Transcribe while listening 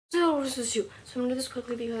So I'm gonna do this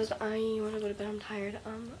quickly because I want to go to bed. I'm tired.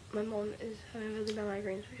 My mom is having really bad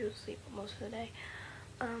migraines, so she was asleep most of the day.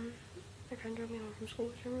 My friend drove me home from school,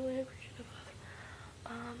 which I'm really appreciative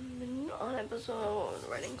of. Been on episode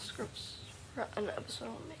writing scripts for an episode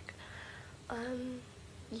I'll make.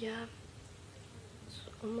 Yeah. It's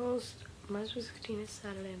almost mine's was 16. It's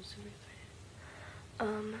Saturday. I'm super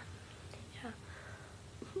excited. Yeah.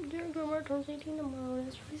 Dear grandma turns 18 tomorrow.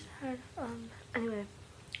 That's really sad. Anyway.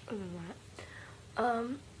 Other than that,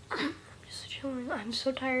 I'm just chilling. I'm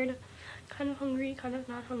so tired, kind of hungry, kind of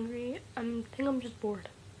not hungry. I think I'm just bored.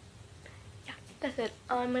 Yeah, that's it.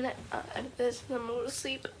 I'm gonna edit this and then I'm gonna go to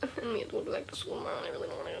sleep and we have to go back to school tomorrow and I really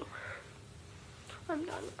don't want to. I'm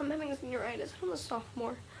done. I'm having senioritis. I'm a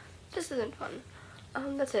sophomore. This isn't fun.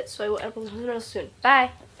 That's it. So I will edit this video soon.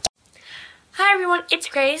 Bye. Hi everyone, it's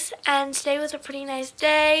Grace, and today was a pretty nice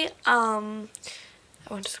day.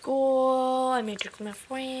 I went to school, I made jokes with my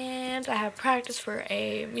friends, I have practice for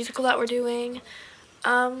a musical that we're doing.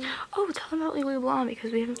 Oh, tell them about Legally Blonde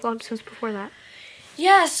because we haven't vlogged since before that.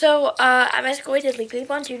 Yeah, so at my school we did Legally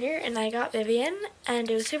Blonde Junior and I got Vivian and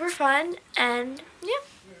it was super fun and yeah.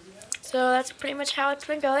 So that's pretty much how it's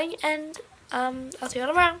been going and I'll see you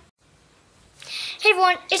all tomorrow. Hey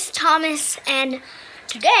everyone, it's Thomas and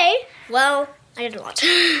today, well, I did a lot.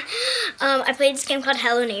 I played this game called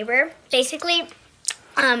Hello Neighbor. Basically,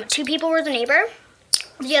 two people were the neighbor.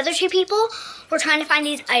 The other two people were trying to find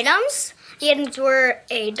these items. The items were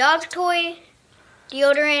a dog toy,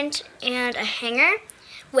 deodorant, and a hanger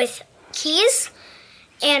with keys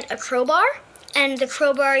and a crowbar. And the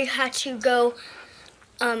crowbar, you had to go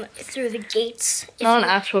through the gates. Not an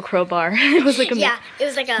actual crowbar. It was like a it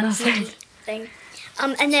was like a Mickey thing.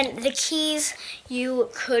 And then the keys, you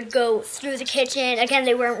could go through the kitchen. Again,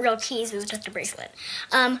 they weren't real keys. It was just a bracelet.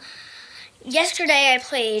 Yesterday I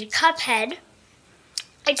played Cuphead.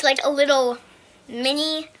 It's like a little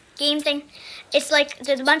mini game thing. It's like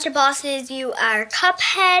there's a bunch of bosses. You are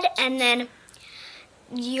Cuphead, and then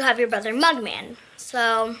you have your brother Mugman.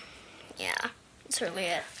 So, yeah, that's really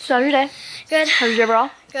it. So how's your day? Good. How's your overall?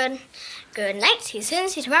 Good. Good night. See you soon.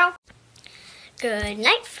 See you tomorrow. Good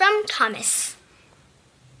night from Thomas.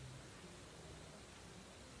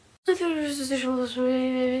 I'm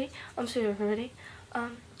super ready.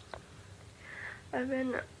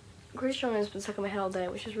 Grace Strong has been stuck in my head all day,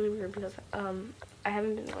 which is really weird because I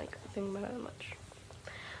haven't been like thinking about it that much.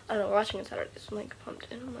 I don't know, we're watching it Saturday, so I'm like pumped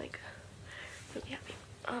and I'm like really happy.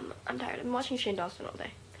 I'm tired. I've been watching Shane Dawson all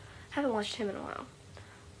day. Haven't watched him in a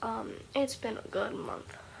while. It's been a good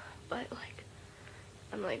month, but like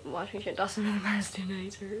I'm like watching Shane Dawson in the past 2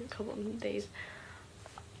 nights or a couple of days.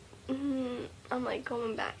 I'm like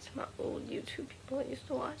going back to my old YouTube people I used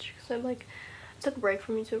to watch because I'm like took a break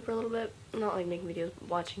from YouTube for a little bit, not like making videos, but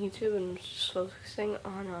watching YouTube and just focusing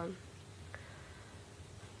on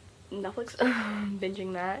Netflix,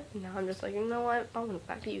 binging that. And now I'm just like, you know what, I want to go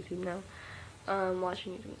back to YouTube now,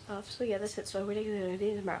 watching YouTube and stuff. So yeah, that's it. So we're taking the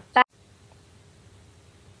video tomorrow. Bye.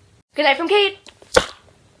 Good night from Kate.